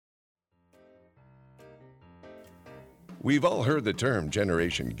We've all heard the term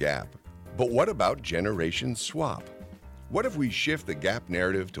generation gap, but what about generation swap? What if we shift the gap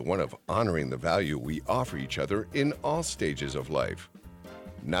narrative to one of honoring the value we offer each other in all stages of life?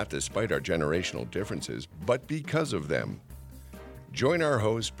 Not despite our generational differences, but because of them. Join our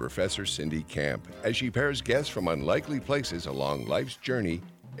host, Professor Cindy Camp, as she pairs guests from unlikely places along life's journey,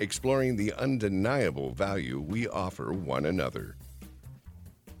 exploring the undeniable value we offer one another.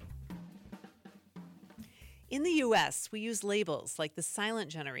 In the U.S., we use labels like the silent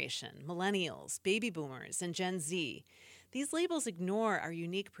generation, millennials, baby boomers, and Gen Z. These labels ignore our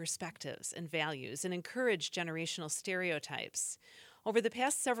unique perspectives and values and encourage generational stereotypes. Over the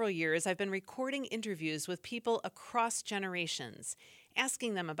past several years, I've been recording interviews with people across generations,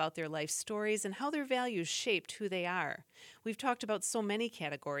 asking them about their life stories and how their values shaped who they are. We've talked about so many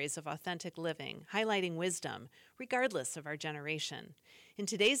categories of authentic living, highlighting wisdom, regardless of our generation. In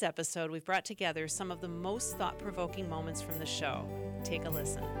today's episode, we've brought together some of the most thought-provoking moments from the show. Take a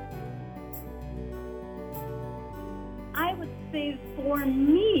listen. I would say for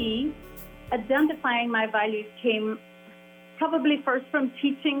me, identifying my values came probably first from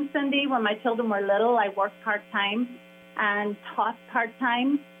teaching, Cindy. When my children were little, I worked part-time and taught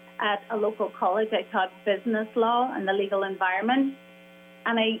part-time at a local college. I taught business law and the legal environment.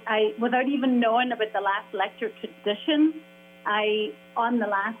 And I without even knowing about the last lecture tradition, on the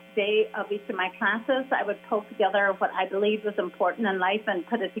last day of each of my classes, I would pull together what I believed was important in life and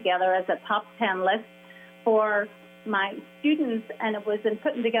put it together as a top 10 list for my students. And it was in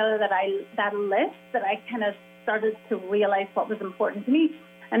putting together that list that I kind of started to realize what was important to me.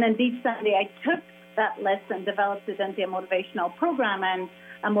 And then each Sunday I took that list and developed it into a motivational program and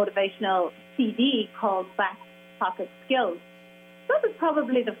a motivational CD called Back Pocket Skills. So that was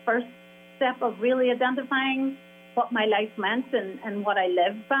probably the first step of really identifying what my life meant and what I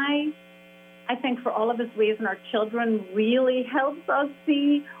lived by. I think for all of us, raising our children really helps us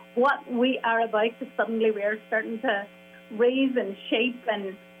see what we are about, because suddenly we are starting to raise and shape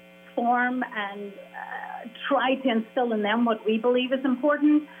and form and try to instill in them what we believe is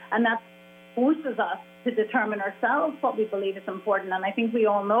important, and that forces us to determine ourselves what we believe is important. And I think we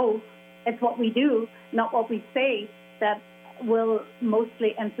all know it's what we do, not what we say, that will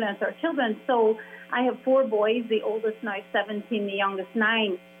mostly influence our children. So I have 4 boys, the oldest now 17, the youngest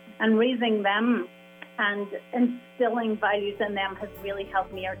 9, and raising them and instilling values in them has really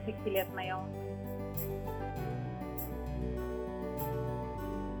helped me articulate my own.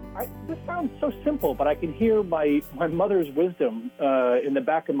 This sounds so simple, but I can hear my mother's wisdom in the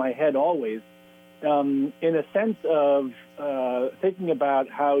back of my head always, in a sense of thinking about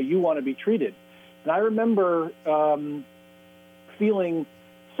how you want to be treated. And I remember feeling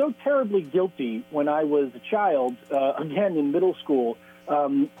so terribly guilty when I was a child, again in middle school,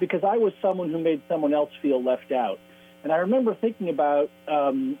 because I was someone who made someone else feel left out. And I remember thinking about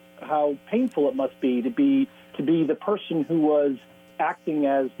how painful it must be to be the person who was acting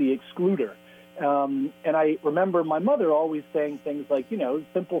as the excluder. And I remember my mother always saying things like,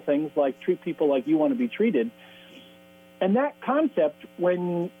 simple things like treat people like you want to be treated. And that concept,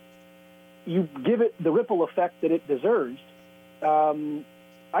 when you give it the ripple effect that it deserves,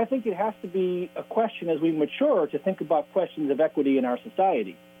 I think it has to be a question as we mature to think about questions of equity in our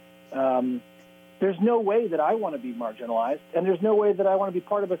society. There's no way that I want to be marginalized, and there's no way that I want to be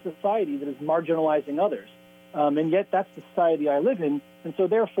part of a society that is marginalizing others. And yet that's the society I live in. And so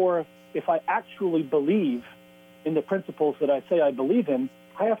therefore, if I actually believe in the principles that I say I believe in,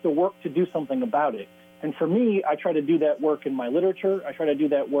 I have to work to do something about it. And for me, I try to do that work in my literature. I try to do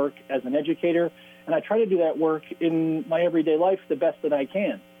that work as an educator. And I try to do that work in my everyday life the best that I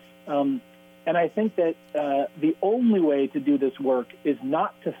can. And I think that the only way to do this work is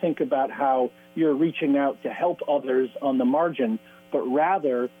not to think about how you're reaching out to help others on the margin, but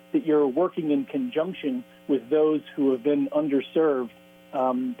rather that you're working in conjunction with those who have been underserved,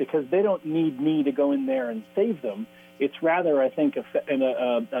 because they don't need me to go in there and save them. It's rather, I think,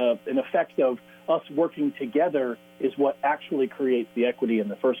 an effect of us working together is what actually creates the equity in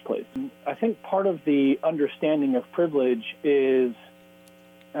the first place. I think part of the understanding of privilege is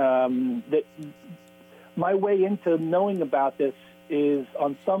that my way into knowing about this is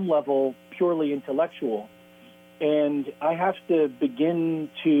on some level purely intellectual. And I have to begin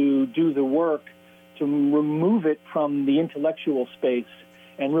to do the work to remove it from the intellectual space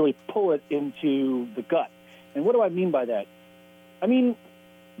and really pull it into the gut. And what do I mean by that? I mean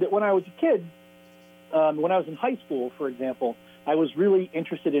that when I was a kid, when I was in high school, for example, I was really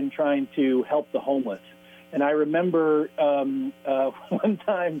interested in trying to help the homeless. And I remember one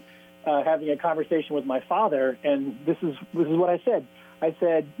time having a conversation with my father, and this is what I said. I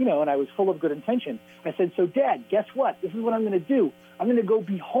said, and I was full of good intention. I said, so Dad, guess what? This is what I'm going to do. I'm going to go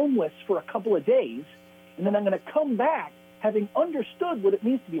be homeless for a couple of days, and then I'm going to come back having understood what it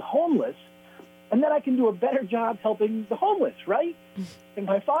means to be homeless, and then I can do a better job helping the homeless, right? And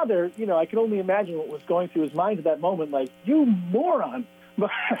my father, I could only imagine what was going through his mind at that moment, like, you moron.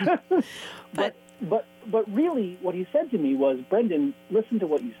 But really what he said to me was, Brendan, listen to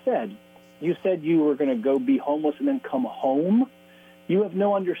what you said. You said you were going to go be homeless and then come home. You have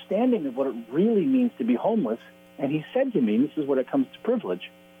no understanding of what it really means to be homeless. And he said to me, and this is where it comes to privilege,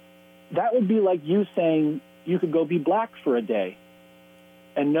 that would be like you saying you could go be black for a day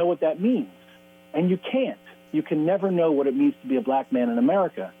and know what that means. And you can't. You can never know what it means to be a black man in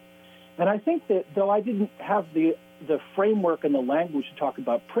America. And I think that though I didn't have the framework and the language to talk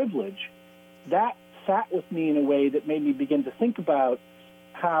about privilege, that sat with me in a way that made me begin to think about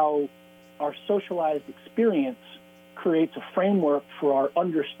how our socialized experience creates a framework for our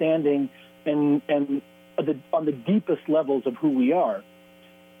understanding and on the deepest levels of who we are.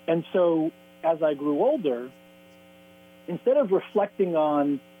 And so as I grew older, instead of reflecting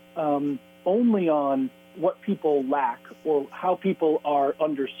on only on what people lack or how people are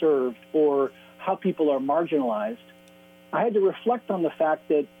underserved or how people are marginalized, I had to reflect on the fact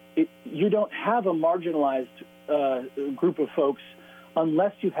that you don't have a marginalized group of folks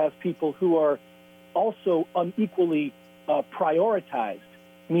unless you have people who are also unequally prioritized,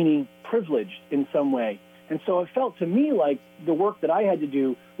 meaning privileged in some way. And so it felt to me like the work that I had to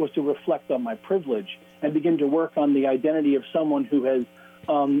do was to reflect on my privilege and begin to work on the identity of someone who has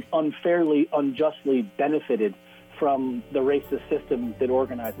unfairly, unjustly benefited from the racist system that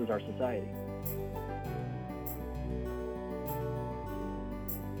organizes our society.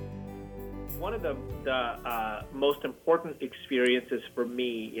 One of the most important experiences for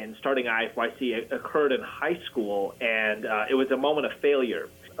me in starting IFYC occurred in high school, and it was a moment of failure.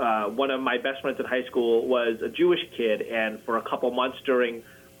 One of my best friends in high school was a Jewish kid, and for a couple months during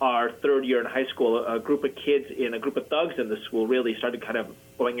our third year in high school, a group of kids in a group of thugs in the school really started kind of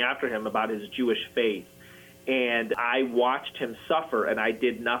going after him about his Jewish faith. And I watched him suffer, and I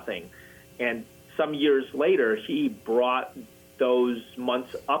did nothing. And some years later, he brought those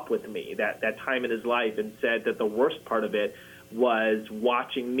months up with me, that time in his life, and said that the worst part of it was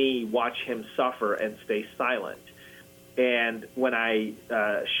watching me watch him suffer and stay silent. And when I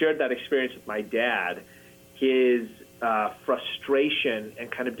shared that experience with my dad, his frustration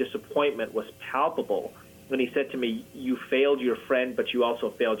and kind of disappointment was palpable when he said to me, you failed your friend, but you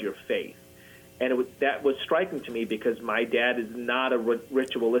also failed your faith. And that was striking to me because my dad is not a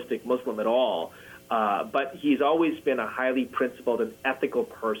ritualistic Muslim at all, but he's always been a highly principled and ethical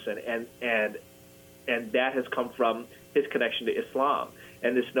person, and that has come from his connection to Islam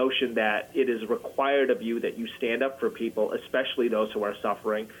and this notion that it is required of you that you stand up for people, especially those who are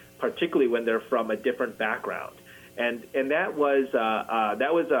suffering, particularly when they're from a different background. And that was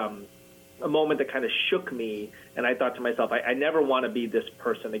a moment that kind of shook me, and I thought to myself, I never want to be this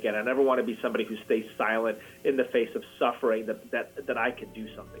person again. I never want to be somebody who stays silent in the face of suffering that I could do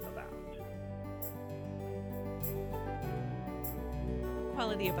something about. What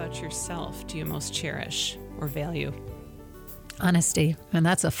quality about yourself do you most cherish or value? Honesty, and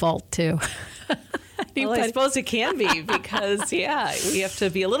that's a fault too. Well, I suppose it can be because, we have to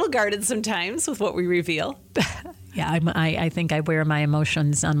be a little guarded sometimes with what we reveal. Yeah, I think I wear my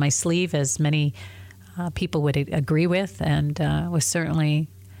emotions on my sleeve, as many people would agree with, and was certainly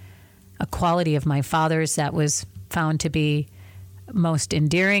a quality of my father's that was found to be most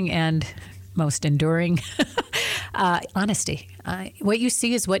endearing and most enduring. Honesty. What you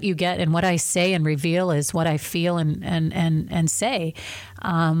see is what you get, and what I say and reveal is what I feel and say.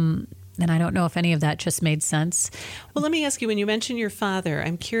 And I don't know if any of that just made sense. Well, let me ask you, when you mentioned your father,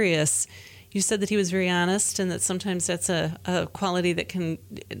 I'm curious. You said that he was very honest, and that sometimes that's a quality that can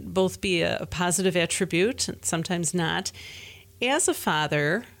both be a positive attribute, and sometimes not. As a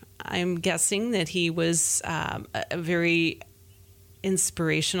father, I'm guessing that he was very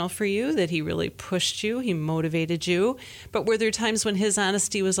inspirational for you, that he really pushed you, he motivated you. But were there times when his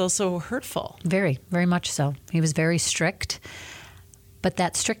honesty was also hurtful? Very, very much so. He was very strict. But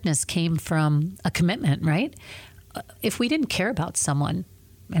that strictness came from a commitment, right? If we didn't care about someone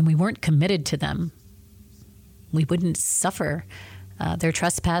and we weren't committed to them, we wouldn't suffer their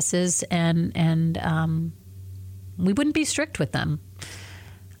trespasses and we wouldn't be strict with them.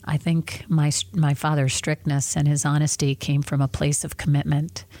 I think my father's strictness and his honesty came from a place of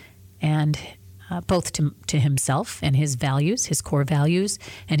commitment, and both to himself and his values, his core values,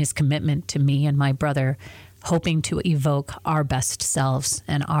 and his commitment to me and my brother, hoping to evoke our best selves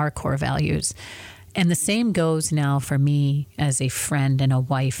and our core values. And the same goes now for me as a friend and a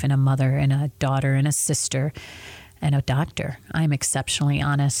wife and a mother and a daughter and a sister and a doctor. I'm exceptionally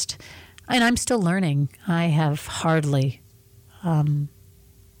honest. And I'm still learning. I have hardly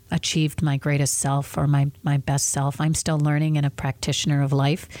achieved my greatest self or my best self. I'm still learning and a practitioner of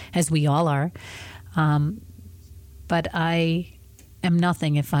life, as we all are. But I am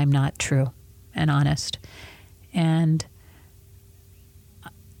nothing if I'm not true and honest. And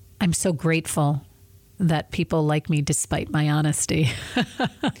I'm so grateful that people like me despite my honesty.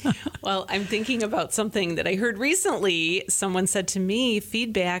 Well, I'm thinking about something that I heard recently. Someone said to me,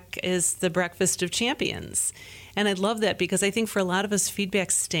 feedback is the breakfast of champions. And I love that because I think for a lot of us, feedback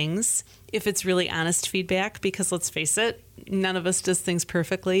stings if it's really honest feedback, because let's face it, none of us does things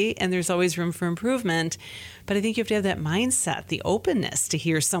perfectly and there's always room for improvement. But I think you have to have that mindset, the openness to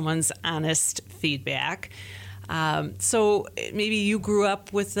hear someone's honest feedback. So maybe you grew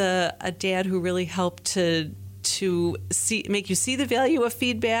up with a dad who really helped to make you see the value of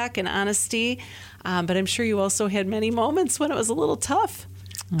feedback and honesty. But I'm sure you also had many moments when it was a little tough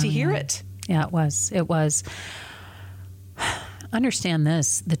to hear it. Yeah, it was. It was. Understand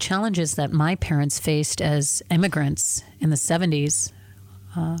this. The challenges that my parents faced as immigrants in the 70s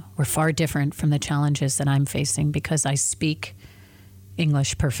were far different from the challenges that I'm facing because I speak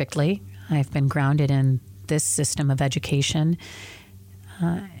English perfectly. I've been grounded in this system of education.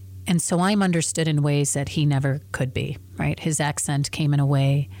 And so I'm understood in ways that he never could be, right? His accent came in a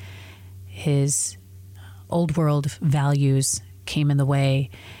way. His old world values came in the way.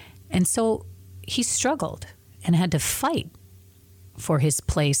 And so he struggled and had to fight for his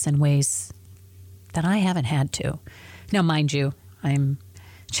place in ways that I haven't had to. Now, mind you, I'm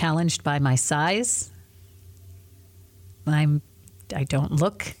challenged by my size. I don't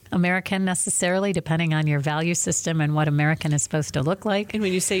look American necessarily, depending on your value system and what American is supposed to look like. And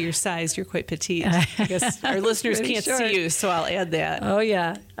when you say your size, you're quite petite. I guess our listeners can't see you, so I'll add that. Oh,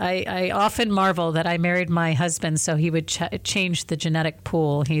 yeah. I often marvel that I married my husband so he would change the genetic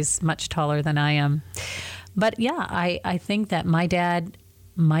pool. He's much taller than I am. But yeah, I think that my dad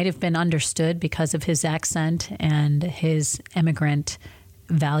might have been understood because of his accent and his immigrant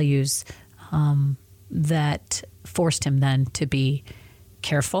values that forced him then to be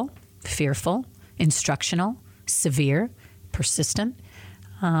careful, fearful, instructional, severe, persistent.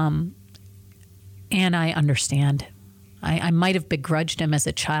 And I understand. I might have begrudged him as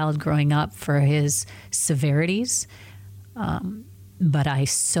a child growing up for his severities, but I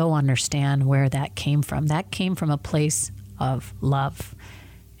so understand where that came from. That came from a place of love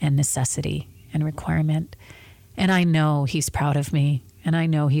and necessity and requirement. And I know he's proud of me, and I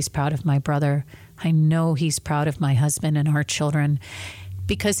know he's proud of my brother. I know he's proud of my husband and our children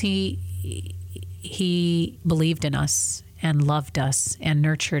because he believed in us and loved us and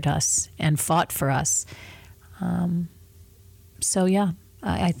nurtured us and fought for us. So yeah,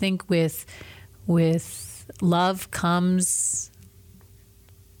 I think with love comes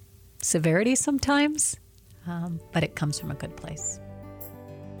severity sometimes, but it comes from a good place.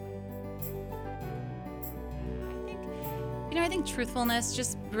 I think truthfulness,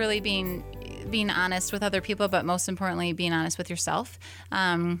 just really being honest with other people, but most importantly, being honest with yourself,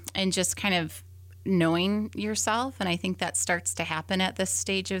 and just kind of knowing yourself. And I think that starts to happen at this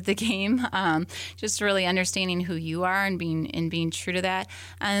stage of the game. Just really understanding who you are and being true to that.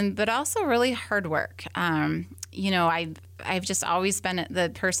 But also really hard work. I've just always been the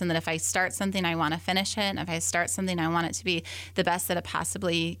person that if I start something, I want to finish it. And if I start something, I want it to be the best that it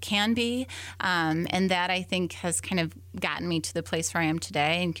possibly can be. And that, I think, has kind of gotten me to the place where I am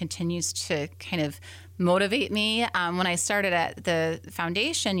today and continues to kind of motivate me. When I started at the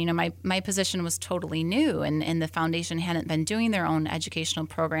foundation, my position was totally new, and the foundation hadn't been doing their own educational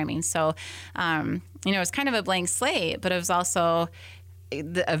programming. So, it was kind of a blank slate, but it was also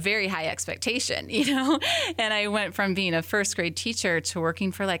a very high expectation, and I went from being a first grade teacher to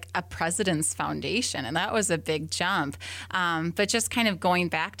working for like a president's foundation. And that was a big jump. But just kind of going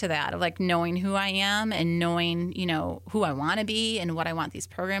back to that of like knowing who I am and knowing, who I want to be and what I want these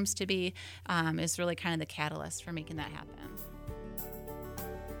programs to be, is really kind of the catalyst for making that happen.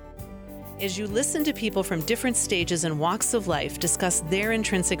 As you listen to people from different stages and walks of life discuss their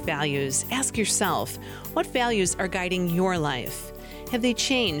intrinsic values, ask yourself, what values are guiding your life? Have they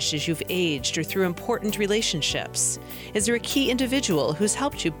changed as you've aged or through important relationships? Is there a key individual who's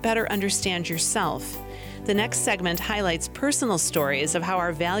helped you better understand yourself? The next segment highlights personal stories of how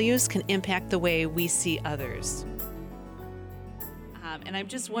our values can impact the way we see others. And I'm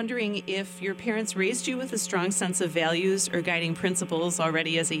just wondering if your parents raised you with a strong sense of values or guiding principles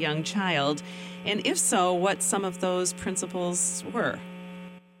already as a young child, and if so, what some of those principles were.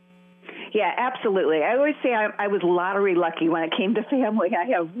 Yeah, absolutely. I always say I was lottery lucky when it came to family. I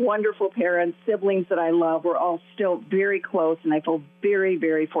have wonderful parents, siblings that I love. We're all still very close, and I feel very,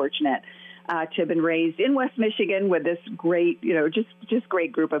 very fortunate to have been raised in West Michigan with this great, just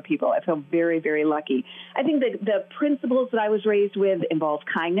great group of people. I feel very, very lucky. I think that the principles that I was raised with involve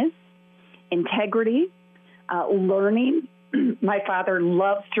kindness, integrity, learning. My father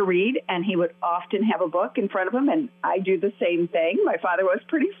loves to read, and he would often have a book in front of him, and I do the same thing. My father was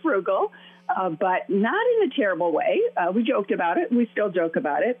pretty frugal, but not in a terrible way. We joked about it, and we still joke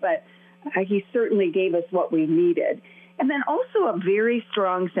about it, but he certainly gave us what we needed. And then also a very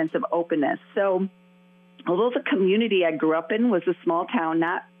strong sense of openness. So although the community I grew up in was a small town,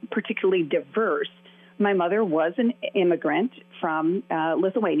 not particularly diverse, my mother was an immigrant from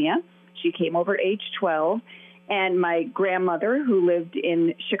Lithuania. She came over at age 12. And my grandmother, who lived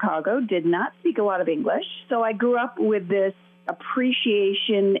in Chicago, did not speak a lot of English. So I grew up with this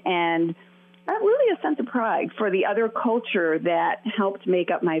appreciation and really a sense of pride for the other culture that helped make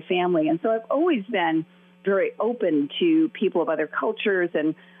up my family. And so I've always been very open to people of other cultures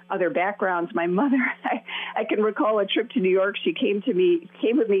and other backgrounds. My mother, I can recall a trip to New York. She came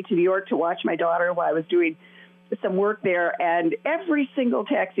with me to New York to watch my daughter while I was doing some work there, and every single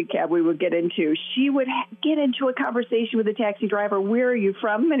taxi cab we would get into, she would get into a conversation with the taxi driver. Where are you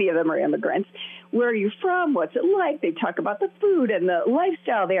from? Many of them are immigrants. Where are you from? What's it like? They talk about the food and the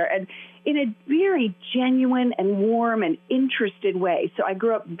lifestyle there, and in a very genuine and warm and interested way. So I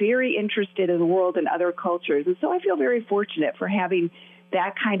grew up very interested in the world and other cultures, and so I feel very fortunate for having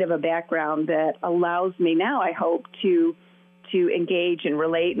that kind of a background that allows me now, I hope, to engage and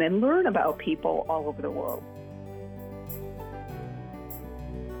relate and learn about people all over the world.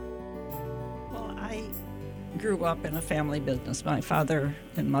 Grew up in a family business. My father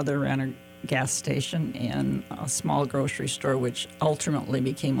and mother ran a gas station and a small grocery store, which ultimately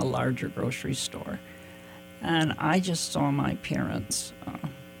became a larger grocery store. And I just saw my parents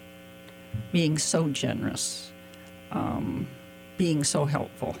being so generous, being so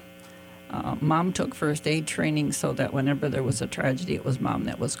helpful. Mom took first aid training so that whenever there was a tragedy, it was Mom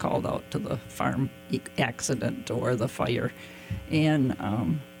that was called out to the farm accident or the fire. And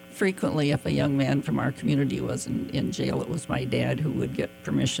frequently, if a young man from our community was in jail, it was my dad who would get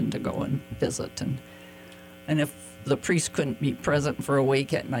permission to go and visit. And if the priest couldn't be present for a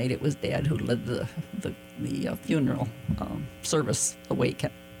wake at night, it was Dad who led the funeral service a wake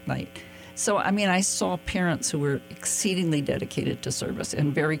at night. So, I mean, I saw parents who were exceedingly dedicated to service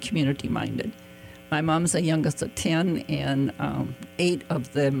and very community-minded. My mom's the youngest of 10, and 8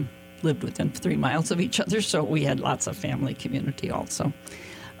 of them lived within 3 miles of each other, so we had lots of family community also.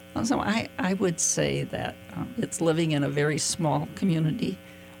 So I would say that it's living in a very small community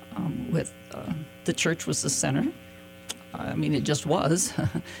with the church was the center. I mean, it just was.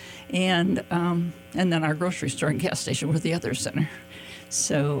 and then our grocery store and gas station were the other center.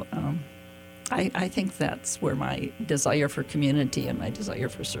 So I think that's where my desire for community and my desire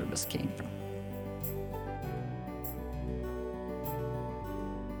for service came from.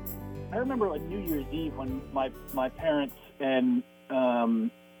 I remember on New Year's Eve when my parents and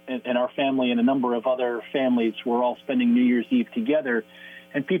our family and a number of other families were all spending New Year's Eve together,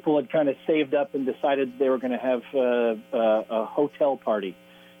 and people had kind of saved up and decided they were going to have a hotel party.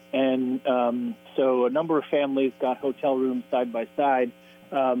 And so a number of families got hotel rooms side by side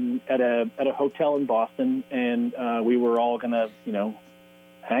at a hotel in Boston, and we were all going to,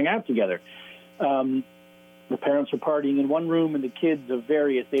 hang out together. The parents were partying in one room, and the kids of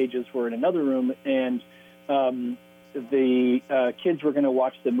various ages were in another room, and the kids were going to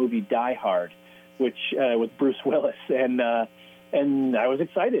watch the movie Die Hard, which with Bruce Willis, and I was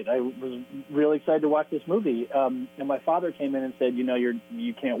excited. I was really excited to watch this movie. And my father came in and said,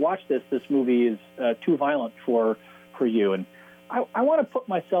 you can't watch this. This movie is too violent for you. And I want to put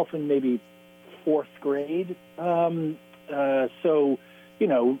myself in maybe 4th grade. 9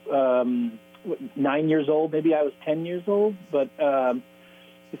 years old. Maybe I was 10 years old, but.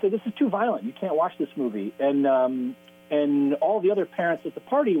 He said, this is too violent. You can't watch this movie. And all the other parents at the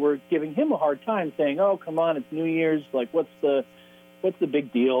party were giving him a hard time, saying, oh, come on, it's New Year's. Like, what's the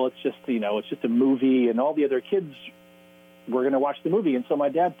big deal? It's just, it's just a movie. And all the other kids were going to watch the movie. And so my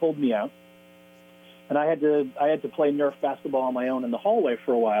dad pulled me out. And I had to play Nerf basketball on my own in the hallway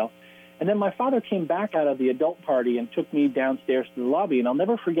for a while. And then my father came back out of the adult party and took me downstairs to the lobby. And I'll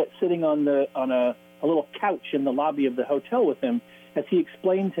never forget sitting on a little couch in the lobby of the hotel with him as he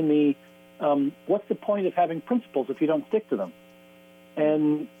explained to me, what's the point of having principles if you don't stick to them?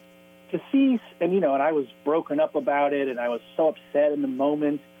 And to see, and I was broken up about it, and I was so upset in the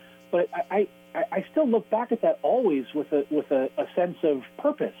moment. But I still look back at that always with a sense of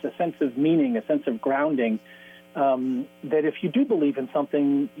purpose, a sense of meaning, a sense of grounding. That if you do believe in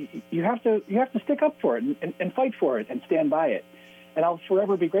something, you have to stick up for it and fight for it and stand by it. And I'll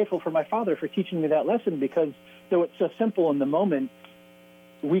forever be grateful for my father for teaching me that lesson, because though it's so simple in the moment,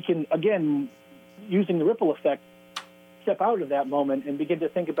 we can, again, using the ripple effect, step out of that moment and begin to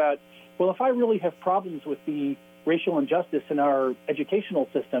think about, well, if I really have problems with the racial injustice in our educational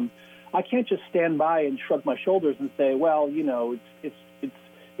system, I can't just stand by and shrug my shoulders and say, well,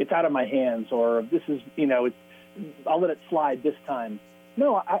 it's out of my hands, or this is, I'll let it slide this time.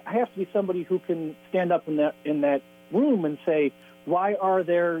 No, I have to be somebody who can stand up in that room and say, why are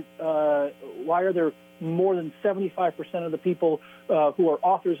there more than 75% of the people who are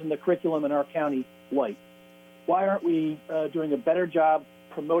authors in the curriculum in our county white? Why aren't we doing a better job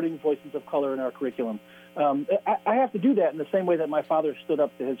promoting voices of color in our curriculum? I have to do that in the same way that my father stood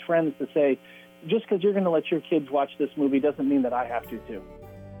up to his friends to say, just because you're going to let your kids watch this movie doesn't mean that I have to too.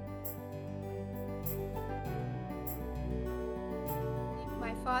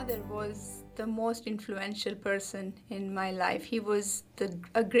 My father was the most influential person in my life. He was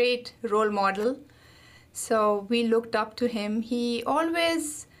a great role model. So we looked up to him. He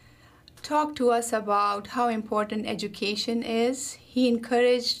always talked to us about how important education is. He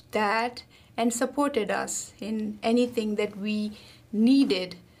encouraged that and supported us in anything that we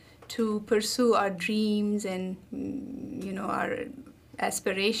needed to pursue our dreams and, our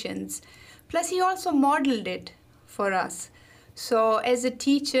aspirations. Plus, he also modeled it for us. So as a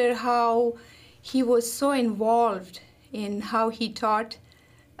teacher, how he was so involved in how he taught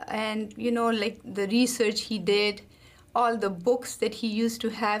and, like the research he did, all the books that he used to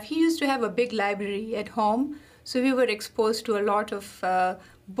have. He used to have a big library at home, so we were exposed to a lot of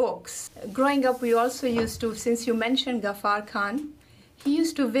books. Growing up, we also used to, since you mentioned Ghaffar Khan, he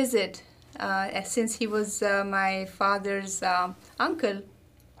used to visit, since he was my father's uncle,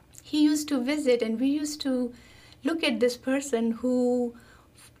 he used to visit, and we used to look at this person who,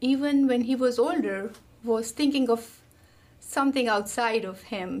 even when he was older, was thinking of something outside of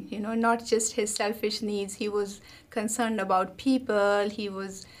him, not just his selfish needs. He was concerned about people. He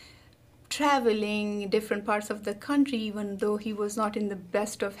was traveling different parts of the country, even though he was not in the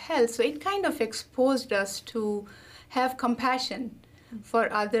best of health. So it kind of exposed us to have compassion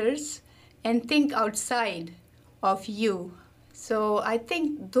for others and think outside of you. So I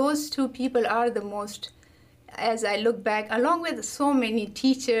think those two people are the most, as I look back, along with so many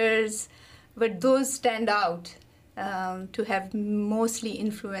teachers, but those stand out to have mostly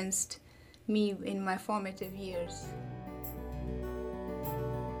influenced me in my formative years.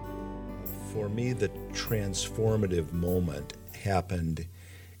 For me, the transformative moment happened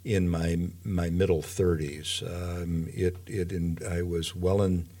in my middle 30s. I was well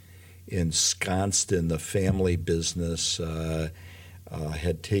ensconced in the family business.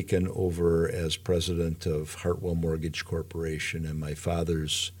 Had taken over as president of Hartwell Mortgage Corporation in my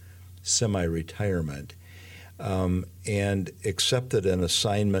father's semi-retirement, and accepted an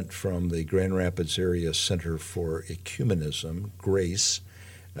assignment from the Grand Rapids Area Center for Ecumenism, GRACE,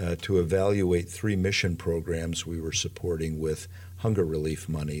 to evaluate 3 mission programs we were supporting with hunger relief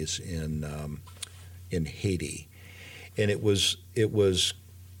monies in Haiti. And it was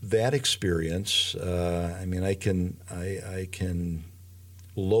that experience. I can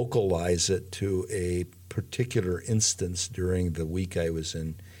localize it to a particular instance during the week I was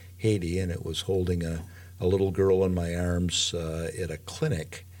in Haiti, and it was holding a little girl in my arms at a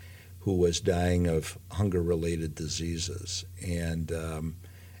clinic who was dying of hunger-related diseases, and I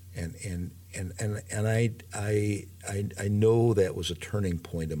know that was a turning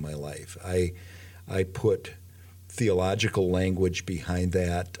point in my life. I put theological language behind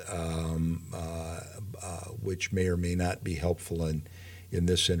that, which may or may not be helpful in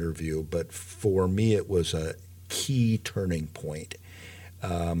this interview, but for me it was a key turning point.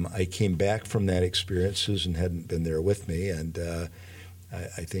 I came back from that experience. Susan hadn't been there with me, and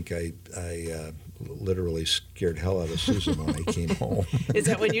I think I literally scared hell out of Susan when I came home. Is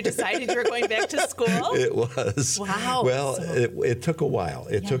that when you decided you were going back to school? It was. Wow. Well, it took a while.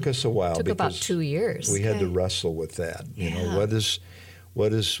 It took us a while. It took about 2 years. We had to wrestle with that.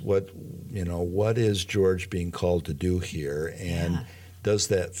 What is George being called to do here, and does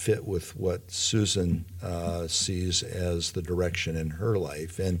that fit with what Susan sees as the direction in her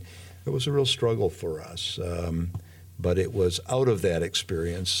life? And it was a real struggle for us. But it was out of that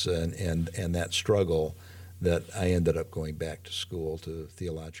experience and that struggle that I ended up going back to school, to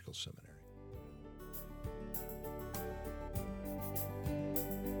theological seminary.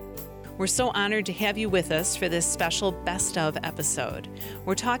 We're so honored to have you with us for this special Best Of episode.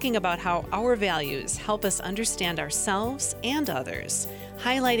 We're talking about how our values help us understand ourselves and others,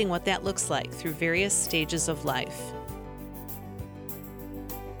 highlighting what that looks like through various stages of life.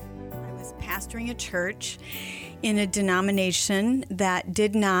 I was pastoring a church in a denomination that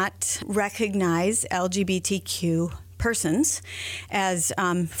did not recognize LGBTQ persons as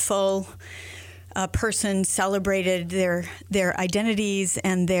full persons, celebrated their identities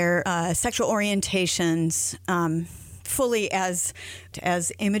and their sexual orientations fully as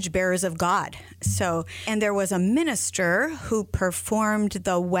image bearers of God. So, and there was a minister who performed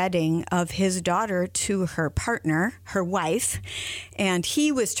the wedding of his daughter to her partner, her wife, and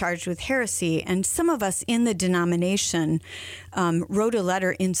he was charged with heresy. And some of us in the denomination wrote a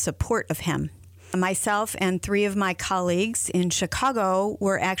letter in support of him. Myself and 3 of my colleagues in Chicago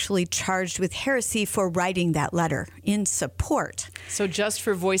were actually charged with heresy for writing that letter in support. So just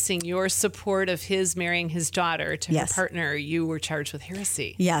for voicing your support of his marrying his daughter to her partner, you were charged with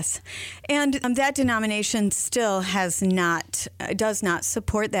heresy. Yes. And that denomination still does not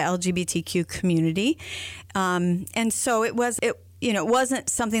support the LGBTQ community. And so it wasn't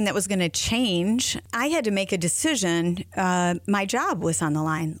something that was going to change. I had to make a decision. My job was on the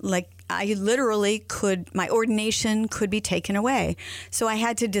line. I literally my ordination could be taken away. So I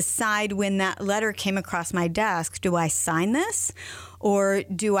had to decide when that letter came across my desk, do I sign this or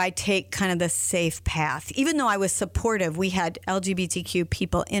do I take kind of the safe path? Even though I was supportive, we had LGBTQ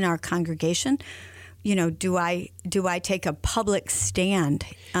people in our congregation. Do I take a public stand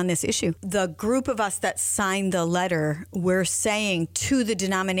on this issue? The group of us that signed the letter, we're saying to the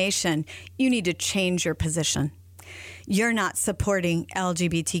denomination, you need to change your position. You're not supporting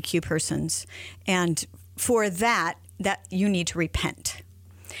LGBTQ persons. And for that you need to repent.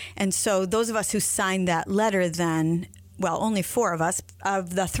 And so those of us who signed that letter then, well, only 4 of us,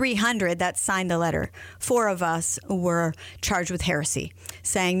 of the 300 that signed the letter, 4 of us were charged with heresy,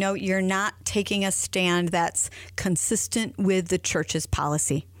 saying, no, you're not taking a stand that's consistent with the church's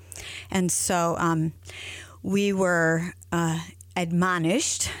policy. And so we were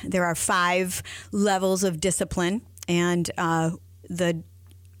admonished. There are 5 levels of discipline, and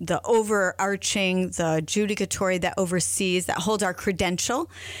the overarching, the judicatory that oversees, that holds our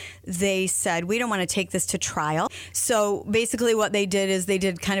credential, they said, we don't want to take this to trial. So basically what they did is they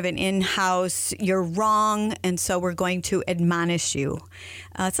did kind of an in-house, you're wrong, and so we're going to admonish you.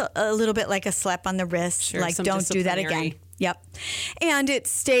 It's a little bit like a slap on the wrist, sure, like don't do that again. Yep. And it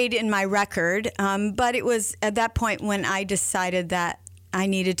stayed in my record, but it was at that point when I decided that I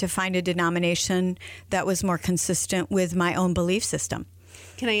needed to find a denomination that was more consistent with my own belief system.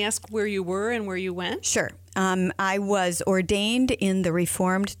 Can I ask where you were and where you went? Sure. I was ordained in the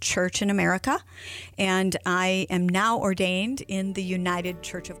Reformed Church in America, and I am now ordained in the United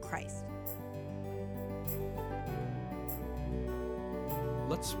Church of Christ.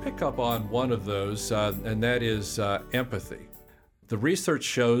 Let's pick up on one of those, and that is empathy. The research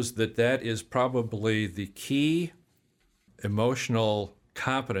shows that is probably the key emotional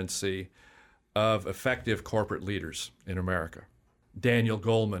competency of effective corporate leaders in America. Daniel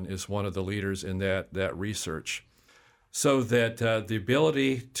Goleman is one of the leaders in that research. So that the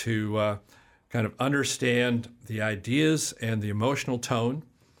ability to kind of understand the ideas and the emotional tone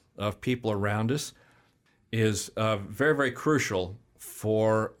of people around us is very, very crucial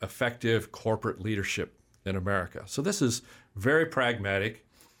for effective corporate leadership in America. So this is very pragmatic,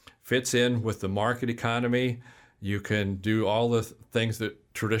 fits in with the market economy. You can do all the things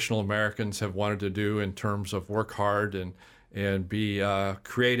that traditional Americans have wanted to do in terms of work hard and be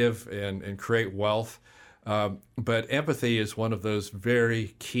creative and create wealth. But empathy is one of those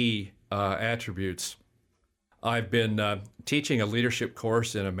very key attributes. I've been teaching a leadership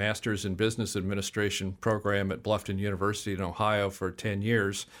course in a Master's in Business Administration program at Bluffton University in Ohio for 10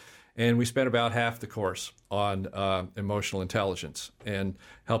 years. And we spent about half the course on emotional intelligence and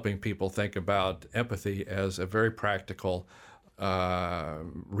helping people think about empathy as a very practical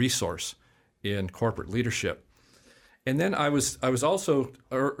resource in corporate leadership. And then I was also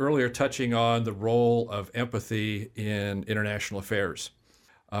earlier touching on the role of empathy in international affairs,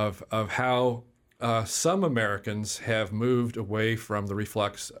 of how some Americans have moved away from the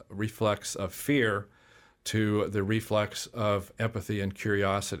reflex of fear to the reflex of empathy and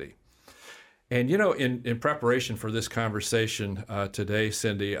curiosity. And, in preparation for this conversation today,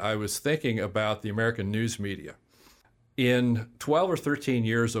 Cindy, I was thinking about the American news media. In 12 or 13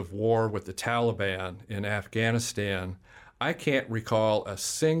 years of war with the Taliban in Afghanistan, I can't recall a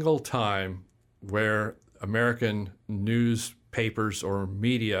single time where American newspapers or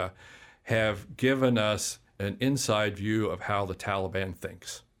media have given us an inside view of how the Taliban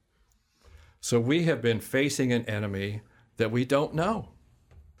thinks. So we have been facing an enemy that we don't know.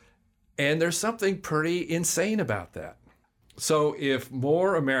 And there's something pretty insane about that. So if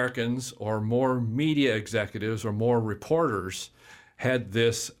more Americans or more media executives or more reporters had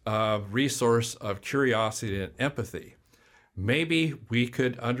this resource of curiosity and empathy, maybe we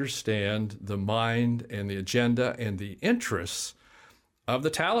could understand the mind and the agenda and the interests of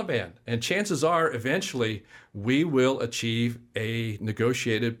the Taliban. And chances are, eventually, we will achieve a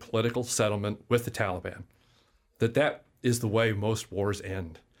negotiated political settlement with the Taliban. That is the way most wars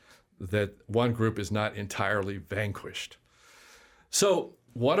end, that one group is not entirely vanquished. So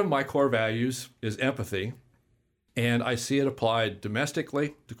one of my core values is empathy, and I see it applied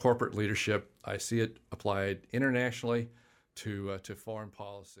domestically to corporate leadership. I see it applied internationally to foreign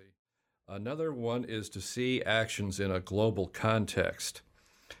policy. Another one is to see actions in a global context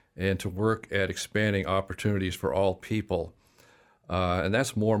and to work at expanding opportunities for all people. And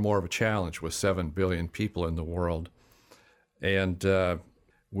that's more and more of a challenge with 7 billion people in the world. And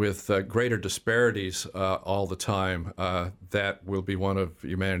with greater disparities all the time, that will be one of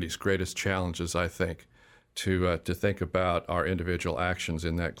humanity's greatest challenges, I think, to think about our individual actions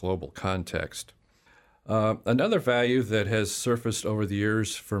in that global context. Another value that has surfaced over the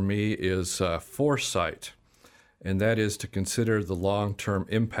years for me is foresight, and that is to consider the long-term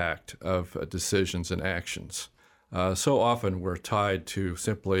impact of decisions and actions. So often we're tied to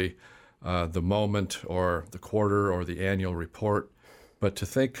simply the moment or the quarter or the annual report, but to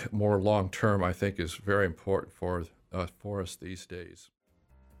think more long-term, I think, is very important for us these days.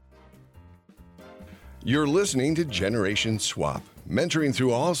 You're listening to Generation Swap, mentoring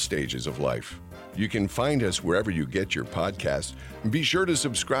through all stages of life. You can find us wherever you get your podcasts. Be sure to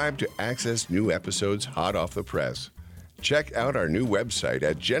subscribe to access new episodes hot off the press. Check out our new website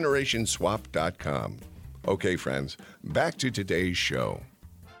at generationswap.com. Okay, friends, back to today's show.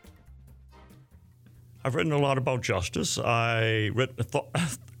 I've written a lot about justice. Have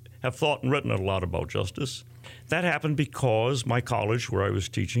thought and written a lot about justice. That happened because my college, where I was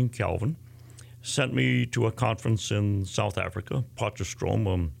teaching, Calvin, sent me to a conference in South Africa,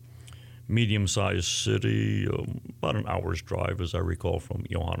 Potchefstroom, medium-sized city, about an hour's drive, as I recall, from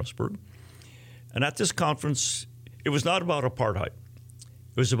Johannesburg. And at this conference, it was not about apartheid.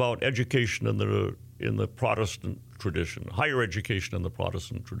 It was about education in the Protestant tradition, higher education in the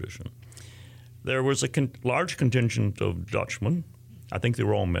Protestant tradition. There was a large contingent of Dutchmen. I think they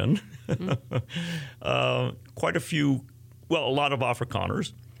were all men. Mm-hmm. Quite a few, well, a lot of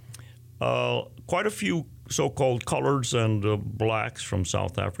Afrikaners. Quite a few so-called coloreds and blacks from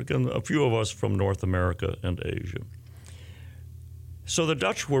South Africa, and a few of us from North America and Asia. So the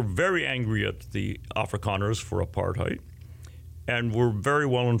Dutch were very angry at the Afrikaners for apartheid and were very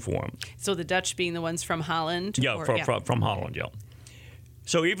well informed. So the Dutch being the ones from Holland? Yeah, from Holland, yeah.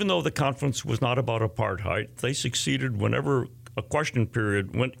 So even though the conference was not about apartheid, they succeeded whenever a question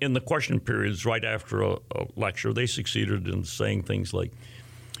period, in the question periods right after a lecture, they succeeded in saying things like,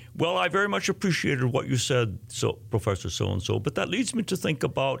 well, I very much appreciated what you said, Professor so-and-so, but that leads me to think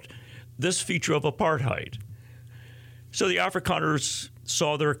about this feature of apartheid. So the Afrikaners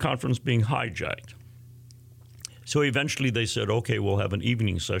saw their conference being hijacked. So eventually they said, okay, we'll have an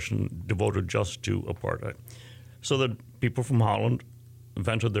evening session devoted just to apartheid. So the people from Holland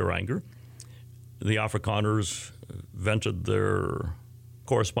vented their anger. The Afrikaners vented their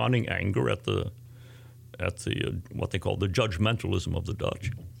corresponding anger at the what they call the judgmentalism of the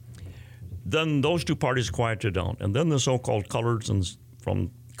Dutch. Then those two parties quieted down, and then the so-called coloreds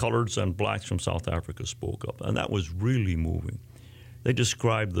and blacks from South Africa spoke up, and that was really moving. They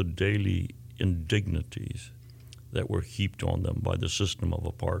described the daily indignities that were heaped on them by the system of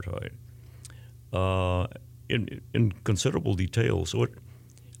apartheid in considerable detail. So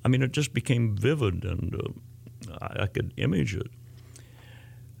it just became vivid, and I could image it.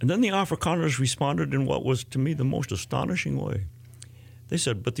 And then the Afrikaners responded in what was, to me, the most astonishing way. They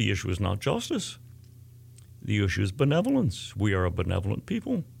said, but the issue is not justice. The issue is benevolence. We are a benevolent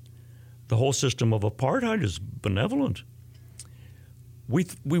people. The whole system of apartheid is benevolent. We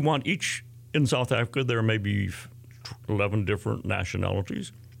want each, in South Africa, there may be 11 different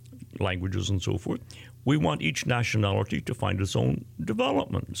nationalities, languages and so forth. We want each nationality to find its own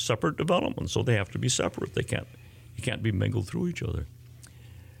development, separate development, so they have to be separate. You can't be mingled through each other.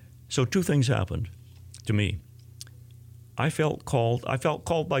 So two things happened to me. I felt called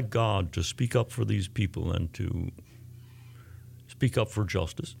by God to speak up for these people and to speak up for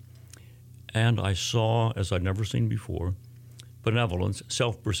justice. And I saw, as I'd never seen before, benevolence,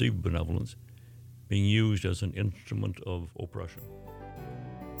 self-perceived benevolence, being used as an instrument of oppression.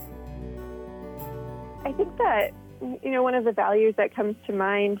 I think that one of the values that comes to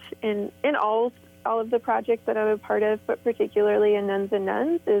mind in all of the projects that I'm a part of, but particularly in Nuns and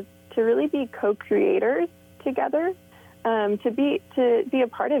Nuns, is to really be co-creators together, to be a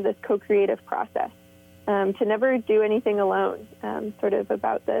part of this co-creative process, to never do anything alone, sort of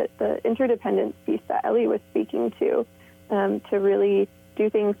about the interdependence piece that Ellie was speaking to really do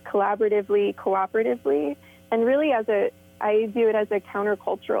things collaboratively, cooperatively, and really I view it as a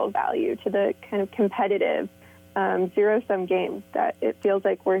countercultural value to the kind of competitive zero-sum game that it feels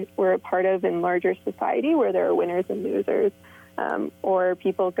like we're a part of in larger society, where there are winners and losers, or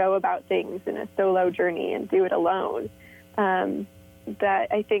people go about things in a solo journey and do it alone. That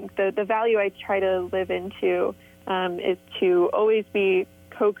I think the value I try to live into is to always be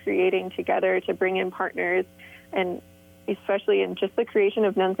co-creating together, to bring in partners, and especially in just the creation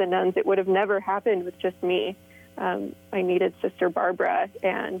of Nuns and Nuns, it would have never happened with just me. I needed Sister Barbara,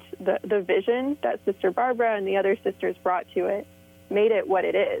 and the vision that Sister Barbara and the other sisters brought to it made it what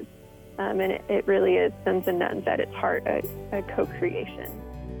it is. And it really is Nuns and Nuns at its heart, a co-creation.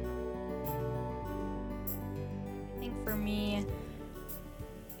 I think for me,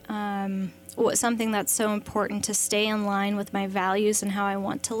 something that's so important to stay in line with my values and how I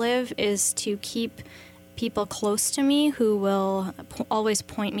want to live is to keep people close to me who will always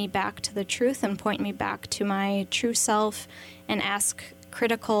point me back to the truth and point me back to my true self and ask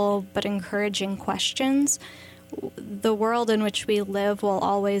critical but encouraging questions. The world in which we live will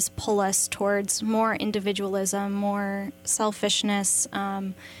always pull us towards more individualism, more selfishness,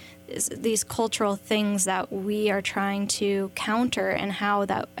 these cultural things that we are trying to counter, and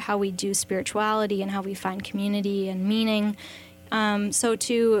how we do spirituality and how we find community and meaning. So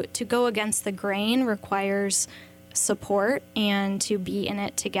to go against the grain requires support and to be in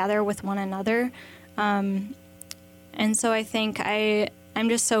it together with one another. And so I think I'm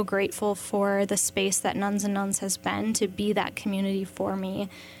just so grateful for the space that Nuns and Nuns has been to be that community for me,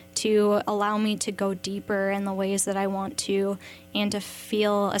 to allow me to go deeper in the ways that I want to, and to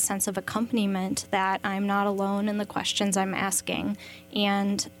feel a sense of accompaniment that I'm not alone in the questions I'm asking,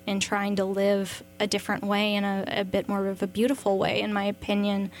 and in trying to live a different way, in a bit more of a beautiful way, in my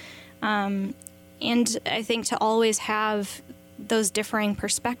opinion. And I think to always have those differing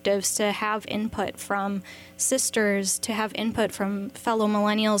perspectives, to have input from sisters, to have input from fellow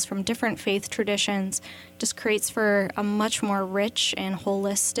millennials from different faith traditions, just creates for a much more rich and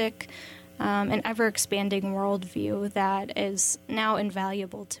holistic and ever-expanding worldview that is now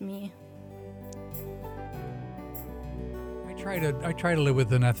invaluable to me. I try to live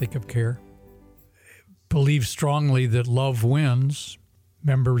with an ethic of care. Believe strongly that love wins.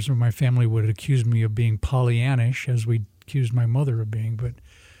 Members of my family would accuse me of being Pollyannish, as we accused my mother of being, but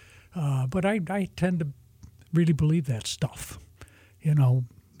I tend to really believe that stuff.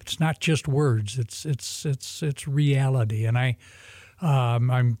 It's not just words; it's reality, and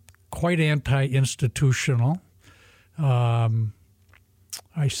I'm quite anti-institutional. I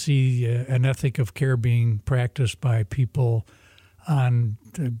see an ethic of care being practiced by people on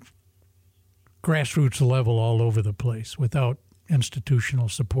the grassroots level all over the place without institutional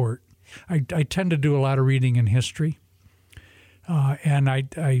support. I tend to do a lot of reading in history. And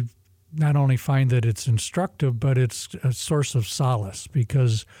I not only find that it's instructive, but it's a source of solace,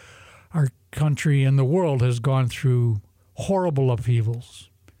 because our country and the world has gone through horrible upheavals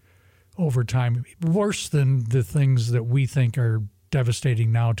over time, worse than the things that we think are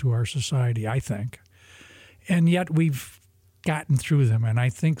devastating now to our society, I think. And yet we've gotten through them. And I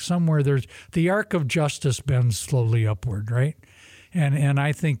think somewhere there's the arc of justice bends slowly upward, right? And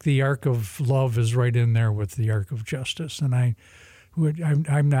I think the arc of love is right in there with the arc of justice. And I'm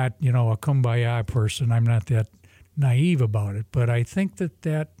not, a kumbaya person. I'm not that naive about it. But I think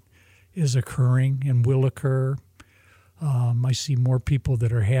that is occurring and will occur. I see more people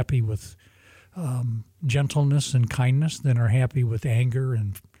that are happy with gentleness and kindness than are happy with anger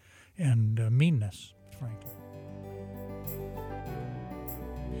and meanness, frankly.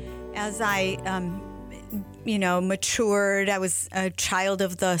 As I matured. I was a child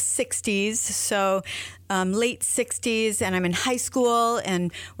of the 60s, so late 60s, and I'm in high school,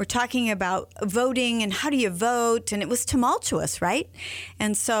 and we're talking about voting and how do you vote, and it was tumultuous, right?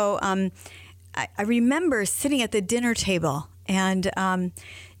 And so I remember sitting at the dinner table, and I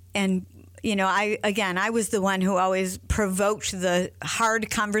was the one who always provoked the hard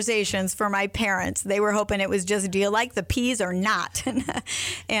conversations for my parents. They were hoping it was just, do you like the peas or not?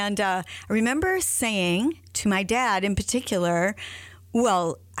 And I remember saying to my dad in particular,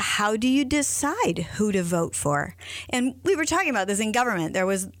 well, how do you decide who to vote for? And we were talking about this in government. There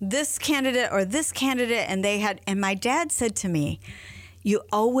was this candidate or this candidate, and my dad said to me, you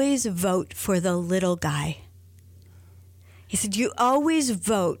always vote for the little guy. He said, you always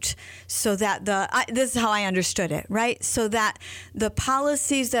vote so that this is how I understood it, right? So that the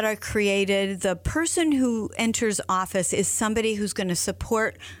policies that are created, the person who enters office is somebody who's going to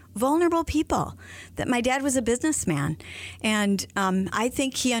support vulnerable people. That my dad was a businessman. And I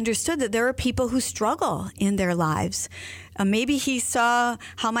think he understood that there are people who struggle in their lives. Maybe he saw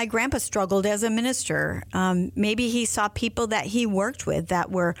how my grandpa struggled as a minister. Maybe he saw people that he worked with that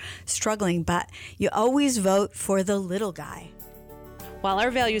were struggling. But you always vote for the little guy. While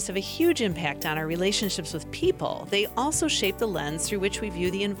our values have a huge impact on our relationships with people, they also shape the lens through which we view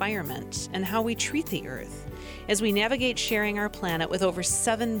the environment and how we treat the earth. As we navigate sharing our planet with over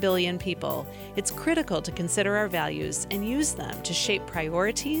 7 billion people, it's critical to consider our values and use them to shape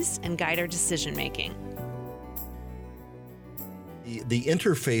priorities and guide our decision-making. The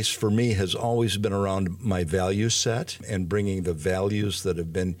interface for me has always been around my value set and bringing the values that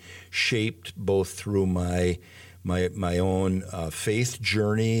have been shaped both through my own faith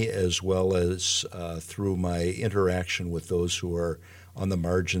journey as well as through my interaction with those who are on the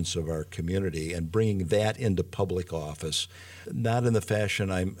margins of our community, and bringing that into public office, not in the fashion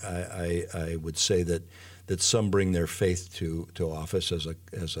I would say that some bring their faith to office as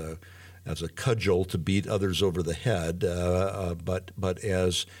a cudgel to beat others over the head, but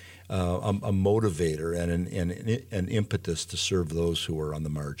as a motivator and an impetus to serve those who are on the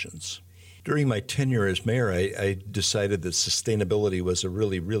margins. During my tenure as mayor, I decided that sustainability was a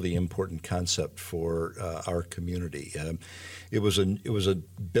really, really important concept for our community. It was a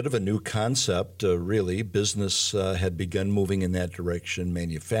bit of a new concept, really. Business had begun moving in that direction.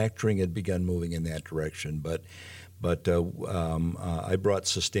 Manufacturing had begun moving in that direction. But I brought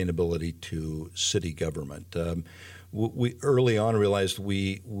sustainability to city government. We early on realized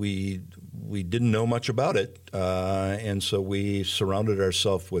we didn't know much about it, and so we surrounded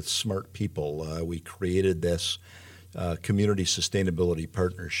ourselves with smart people. We created this community sustainability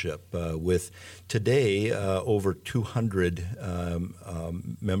partnership with today over 200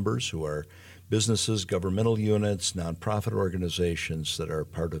 members who are businesses, governmental units, nonprofit organizations that are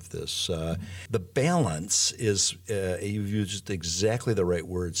part of this. The balance is, you've used exactly the right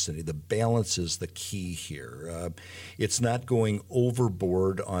words, Cindy. The balance is the key here. It's not going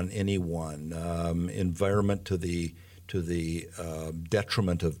overboard on any one. Environment to the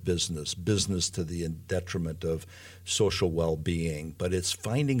detriment of business to the detriment of social well-being, but it's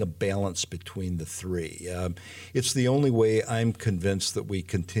finding a balance between the three. It's the only way I'm convinced that we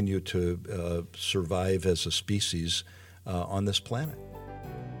continue to survive as a species on this planet.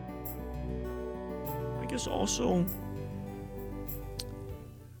 I guess also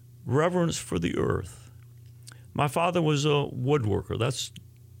reverence for the earth. My father was a woodworker.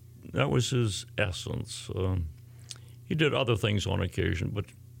 That was his essence. He did other things on occasion, but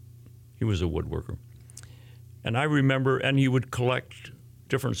he was a woodworker. And I remember, and he would collect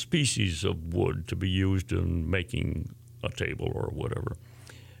different species of wood to be used in making a table or whatever.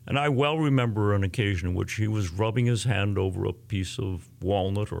 And I well remember an occasion in which he was rubbing his hand over a piece of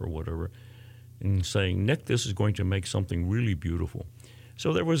walnut or whatever and saying, "Nick, this is going to make something really beautiful."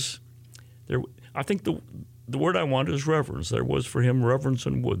 So I think the word I want is reverence. There was for him reverence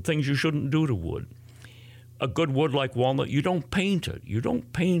in wood, things you shouldn't do to wood. A good wood like walnut, you don't paint it.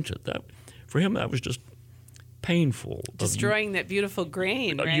 That, for him, that was just painful. Destroying that beautiful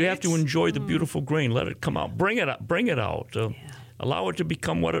grain, right? You have to enjoy the beautiful grain. Let it come out. Bring it out. Allow it to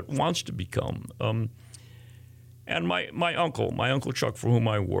become what it wants to become. And my uncle Chuck, for whom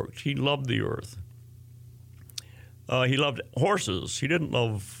I worked, he loved the earth. He loved horses. He didn't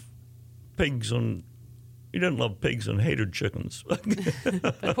love pigs and hated chickens.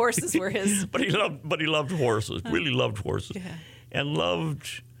 But horses were his. But he loved horses. Really loved horses, yeah. And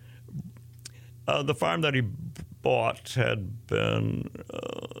loved the farm that he bought had been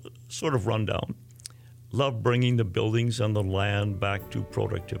sort of run down. Loved bringing the buildings and the land back to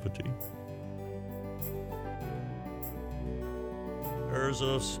productivity.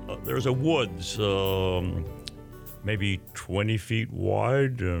 There's a woods, maybe 20 feet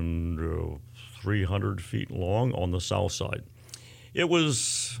wide and 300 feet long on the south side. It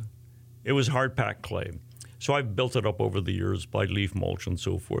was hard-packed clay. So I built it up over the years by leaf mulch and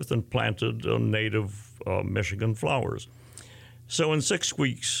so forth and planted native Michigan flowers. So in 6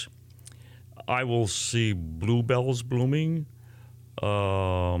 weeks, I will see bluebells blooming,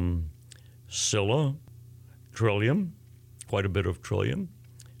 scilla, trillium, quite a bit of trillium,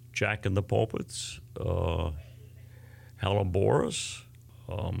 jack in the pulpits, helleborus,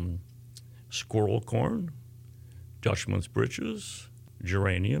 squirrel corn, Dutchman's breeches,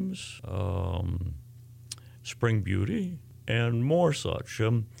 geraniums, spring beauty, and more such.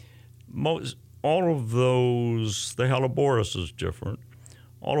 all of those, the Helleborus is different.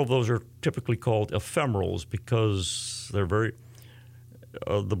 All of those are typically called ephemerals because they're very,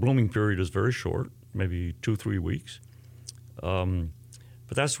 the blooming period is very short, maybe 2-3 weeks. But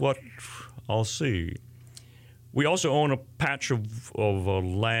that's what I'll see. We also own a patch of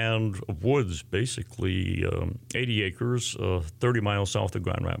land, of woods, basically 80 acres, 30 miles south of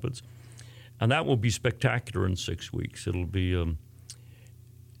Grand Rapids. And that will be spectacular in 6 weeks. It'll be,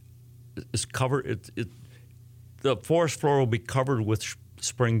 it's covered, the forest floor will be covered with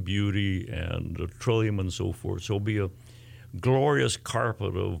spring beauty and trillium and so forth. So it'll be a glorious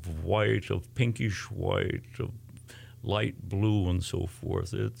carpet of white, of pinkish white, of light blue and so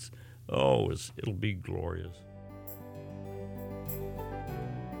forth. It'll be glorious.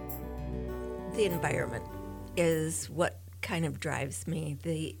 The environment is what kind of drives me.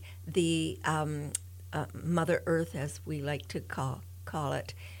 The Mother Earth, as we like to call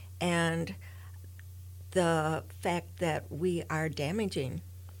it, and the fact that we are damaging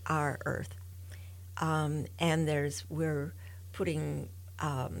our Earth, and we're putting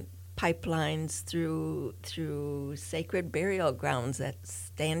pipelines through sacred burial grounds at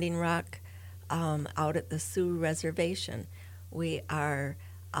Standing Rock, out at the Sioux Reservation. We are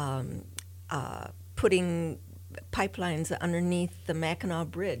putting pipelines underneath the Mackinac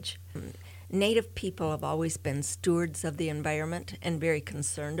Bridge. Native people have always been stewards of the environment and very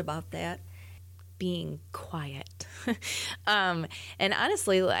concerned about that. Being quiet. And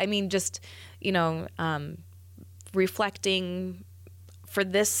honestly, I mean, just, reflecting for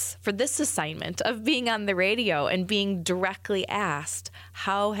this assignment of being on the radio and being directly asked,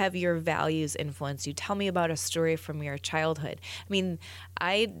 how have your values influenced you? Tell me about a story from your childhood. I mean,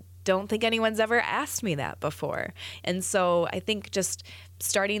 I don't think anyone's ever asked me that before. And so I think just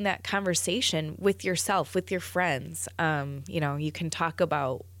starting that conversation with yourself, with your friends, you can talk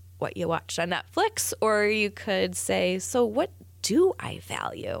about what you watched on Netflix, or you could say, so what do I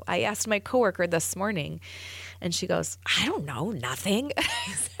value? I asked my coworker this morning, and she goes, I don't know, nothing.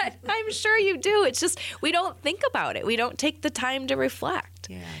 I said, I'm sure you do. It's just we don't think about it. We don't take the time to reflect.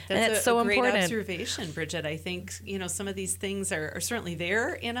 Yeah, that's a so great important. Observation, Bridget. I think some of these things are certainly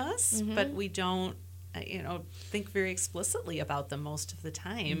there in us, Mm-hmm. but we don't think very explicitly about them most of the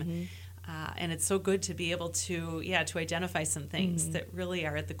time. Mm-hmm. And it's so good to be able to identify some things Mm-hmm. that really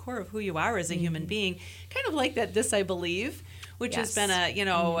are at the core of who you are as a human being. Kind of like that This I Believe, which has been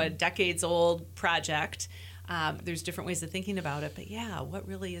a decades old project. There's different ways of thinking about it, but what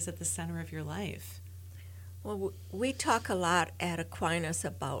really is at the center of your life? Well, we talk a lot at Aquinas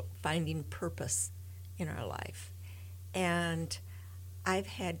about finding purpose in our life. And I've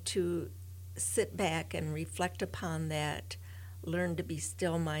had to sit back and reflect upon that, learn to be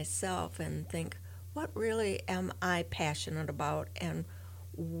still myself and think, what really am I passionate about, and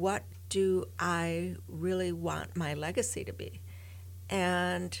what do I really want my legacy to be?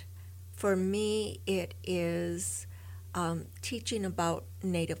 And for me, it is teaching about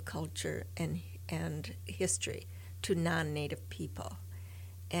Native culture and history to non-Native people.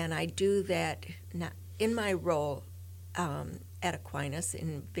 And I do that in my role at Aquinas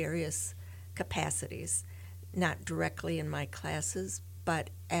in various capacities, not directly in my classes, but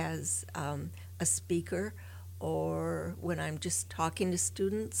as a speaker, or when I'm just talking to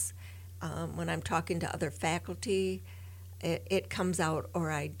students, when I'm talking to other faculty, it comes out, or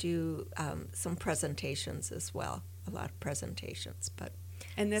I do some presentations as well, a lot of presentations.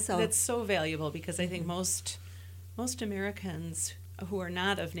 And that's so valuable, because I think most Americans who are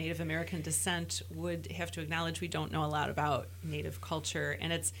not of Native American descent would have to acknowledge we don't know a lot about Native culture.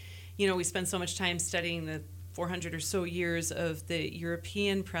 And it's, we spend so much time studying the 400 or so years of the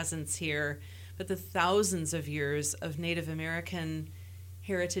European presence here, but the thousands of years of Native American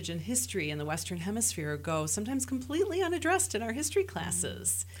heritage and history in the Western Hemisphere go sometimes completely unaddressed in our history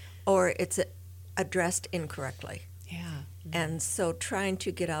classes. Or it's addressed incorrectly. Yeah. And so trying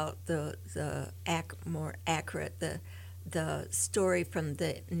to get out the more accurate, the story from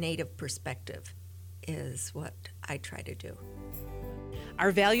the Native perspective is what I try to do.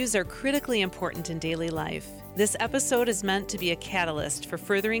 Our values are critically important in daily life. This episode is meant to be a catalyst for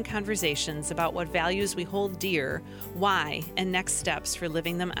furthering conversations about what values we hold dear, why, and next steps for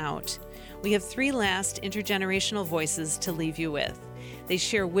living them out. We have 3 last intergenerational voices to leave you with. They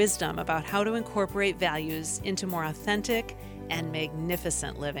share wisdom about how to incorporate values into more authentic and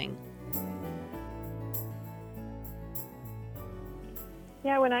magnificent living.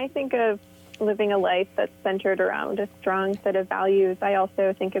 Yeah, when I think of living a life that's centered around a strong set of values, I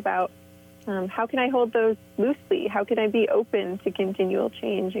also think about how can I hold those loosely? How can I be open to continual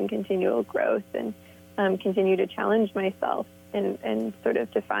change and continual growth and continue to challenge myself? and sort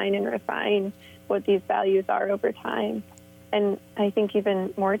of define and refine what these values are over time. And I think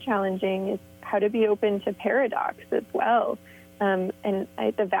even more challenging is how to be open to paradox as well.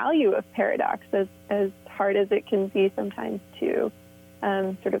 The value of paradox, as hard as it can be sometimes to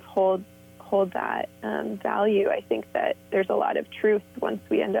sort of hold that value. I think that there's a lot of truth once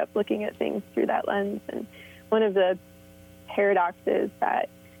we end up looking at things through that lens. And one of the paradoxes that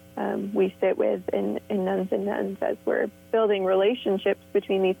we sit with in Nuns and Nuns as we're building relationships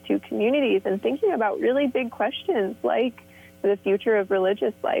between these two communities and thinking about really big questions like the future of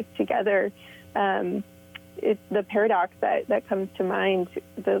religious life together. It's the paradox that comes to mind.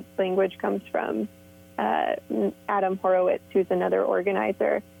 The language comes from Adam Horowitz, who's another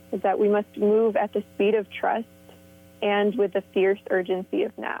organizer, is that we must move at the speed of trust and with the fierce urgency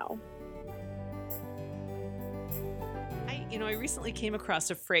of now. I recently came across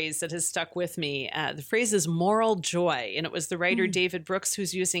a phrase that has stuck with me. The phrase is moral joy, and it was the writer David Brooks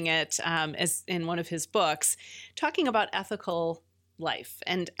who's using it as in one of his books, talking about ethical life.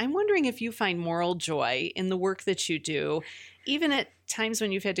 And I'm wondering if you find moral joy in the work that you do, even at times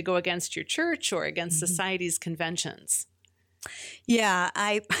when you've had to go against your church or against society's conventions. Yeah,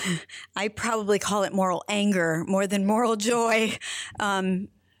 I probably call it moral anger more than moral joy.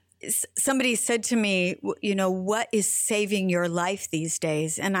 Somebody said to me, what is saving your life these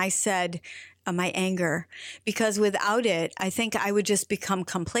days? And I said, my anger, because without it, I think I would just become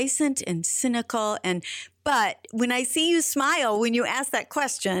complacent and cynical. But when I see you smile when you ask that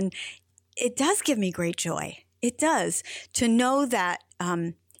question, it does give me great joy. It does, to know that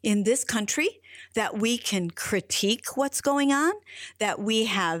in this country, that we can critique what's going on, that we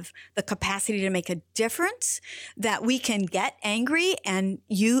have the capacity to make a difference, that we can get angry and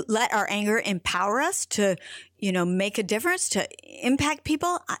you let our anger empower us to, make a difference, to impact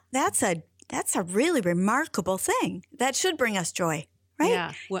people. That's a really remarkable thing. That should bring us joy. Right?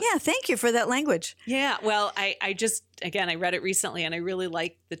 Yeah. Well, yeah. Thank you for that language. Yeah. Well, I just, again, I read it recently and I really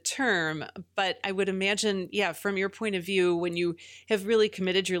like the term, but I would imagine, from your point of view, when you have really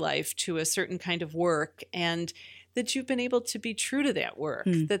committed your life to a certain kind of work and that you've been able to be true to that work,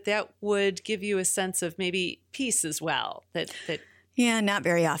 that would give you a sense of maybe peace as well. Yeah, not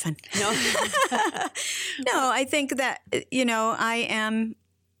very often. No, no, I think that, I am.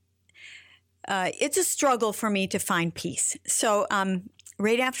 It's a struggle for me to find peace. So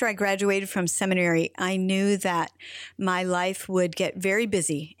right after I graduated from seminary, I knew that my life would get very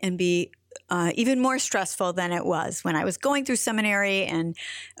busy and be even more stressful than it was when I was going through seminary and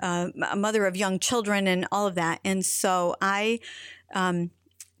a mother of young children and all of that. And so I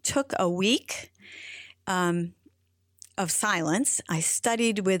took a week of silence. I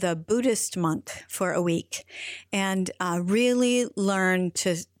studied with a Buddhist monk for a week and really learned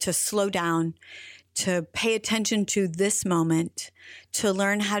to slow down, to pay attention to this moment, to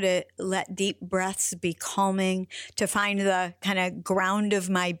learn how to let deep breaths be calming, to find the kind of ground of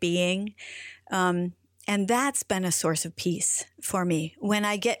my being. And that's been a source of peace for me. When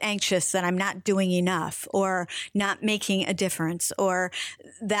I get anxious that I'm not doing enough or not making a difference or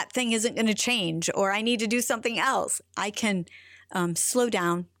that thing isn't going to change or I need to do something else, I can slow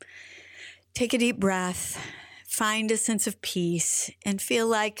down, take a deep breath, find a sense of peace, and feel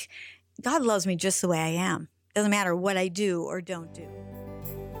like God loves me just the way I am. Doesn't matter what I do or don't do.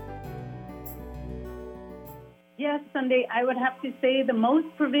 Yes, Sunday, I would have to say the most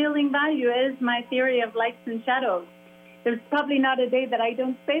prevailing value is my theory of lights and shadows. There's probably not a day that I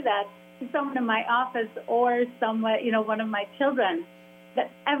don't say that to someone in my office or someone, one of my children, that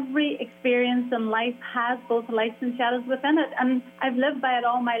every experience in life has both lights and shadows within it. And I've lived by it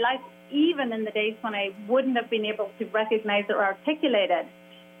all my life, even in the days when I wouldn't have been able to recognize it or articulate it.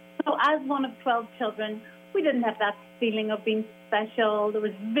 So as one of 12 children, we didn't have that feeling of being special. There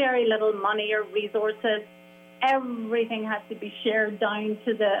was very little money or resources. Everything had to be shared down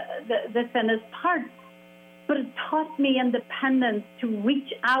to the thinnest part. But it taught me independence, to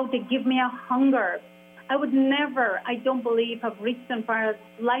reach out, to give me a hunger. I would never, I don't believe, have reached as far as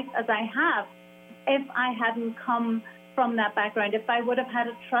life as I have if I hadn't come from that background, if I would have had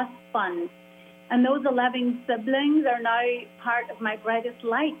a trust fund. And those 11 siblings are now part of my brightest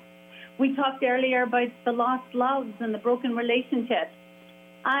light. We talked earlier about the lost loves and the broken relationships.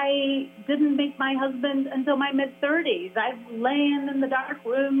 I didn't meet my husband until my mid-30s. I've lain in the dark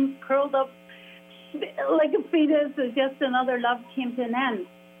room, curled up like a fetus as just another love came to an end.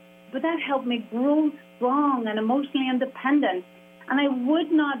 But that helped me grow strong and emotionally independent. And I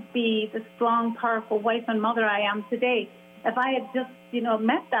would not be the strong, powerful wife and mother I am today if I had just,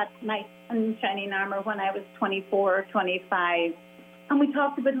 met that knight in shining armor when I was 24 or 25. And we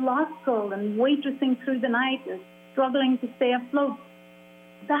talked about law school and waitressing through the night and struggling to stay afloat.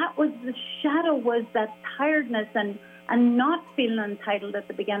 That was the shadow, was that tiredness and not feeling entitled at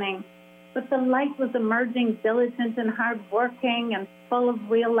the beginning. But the light was emerging, diligent and hardworking and full of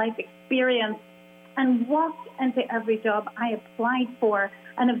real life experience, and walked into every job I applied for,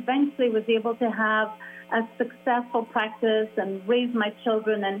 and eventually was able to have a successful practice and raise my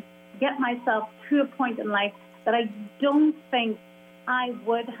children and get myself to a point in life that I don't think I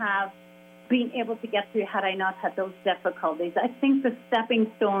would have been able to get to had I not had those difficulties. I think the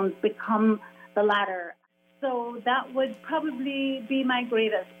stepping stones become the ladder. So that would probably be my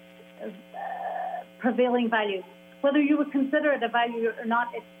greatest prevailing value. Whether you would consider it a value or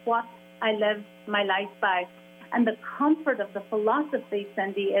not, it's what I live my life by. And the comfort of the philosophy,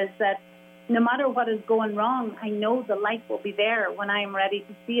 Cindy, is that no matter what is going wrong, I know the light will be there when I am ready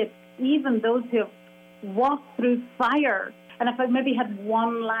to see it. Even those who have walked through fire. And if I maybe had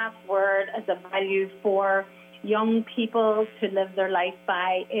one last word as a value for young people to live their life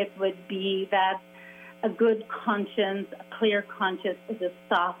by, it would be that a good conscience, a clear conscience is a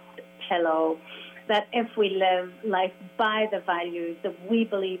soft pillow. That if we live life by the values that we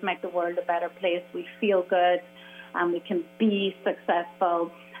believe make the world a better place, we feel good and we can be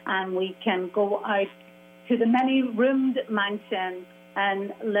successful and we can go out to the many-roomed mansion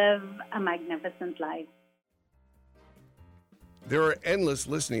and live a magnificent life. There are endless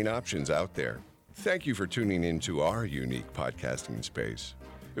listening options out there. Thank you for tuning into our unique podcasting space.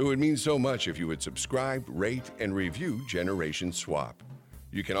 It would mean so much if you would subscribe, rate, and review Generation Swap.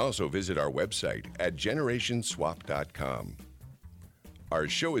 You can also visit our website at generationswap.com. Our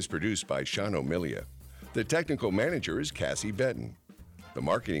show is produced by Sean O'Milia. The technical manager is Cassie Benton. The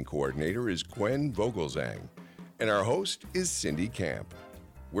marketing coordinator is Gwen Vogelzang. And our host is Cindy Camp.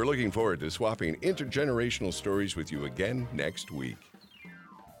 We're looking forward to swapping intergenerational stories with you again next week.